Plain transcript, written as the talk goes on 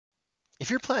If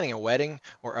you're planning a wedding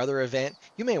or other event,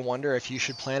 you may wonder if you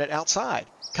should plan it outside.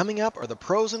 Coming up are the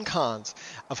pros and cons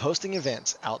of hosting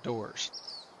events outdoors.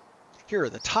 Here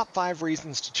are the top 5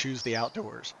 reasons to choose the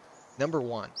outdoors. Number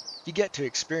 1, you get to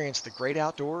experience the great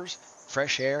outdoors,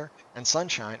 fresh air, and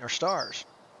sunshine or stars.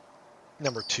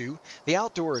 Number 2, the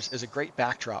outdoors is a great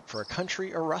backdrop for a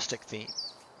country or rustic theme.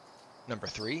 Number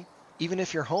 3, even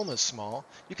if your home is small,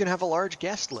 you can have a large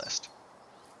guest list.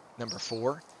 Number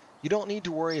 4, you don't need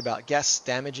to worry about guests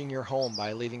damaging your home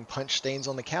by leaving punch stains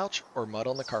on the couch or mud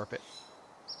on the carpet.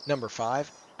 Number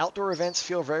 5, outdoor events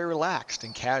feel very relaxed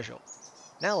and casual.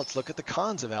 Now let's look at the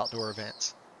cons of outdoor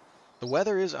events. The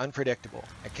weather is unpredictable.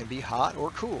 It can be hot or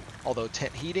cool, although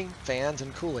tent heating, fans,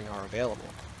 and cooling are available.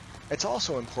 It's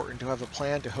also important to have a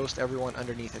plan to host everyone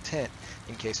underneath a tent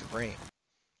in case of rain.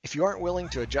 If you aren't willing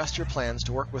to adjust your plans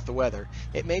to work with the weather,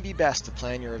 it may be best to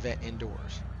plan your event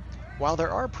indoors. While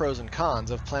there are pros and cons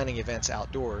of planning events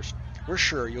outdoors, we're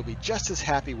sure you'll be just as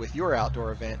happy with your outdoor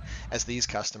event as these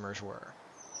customers were.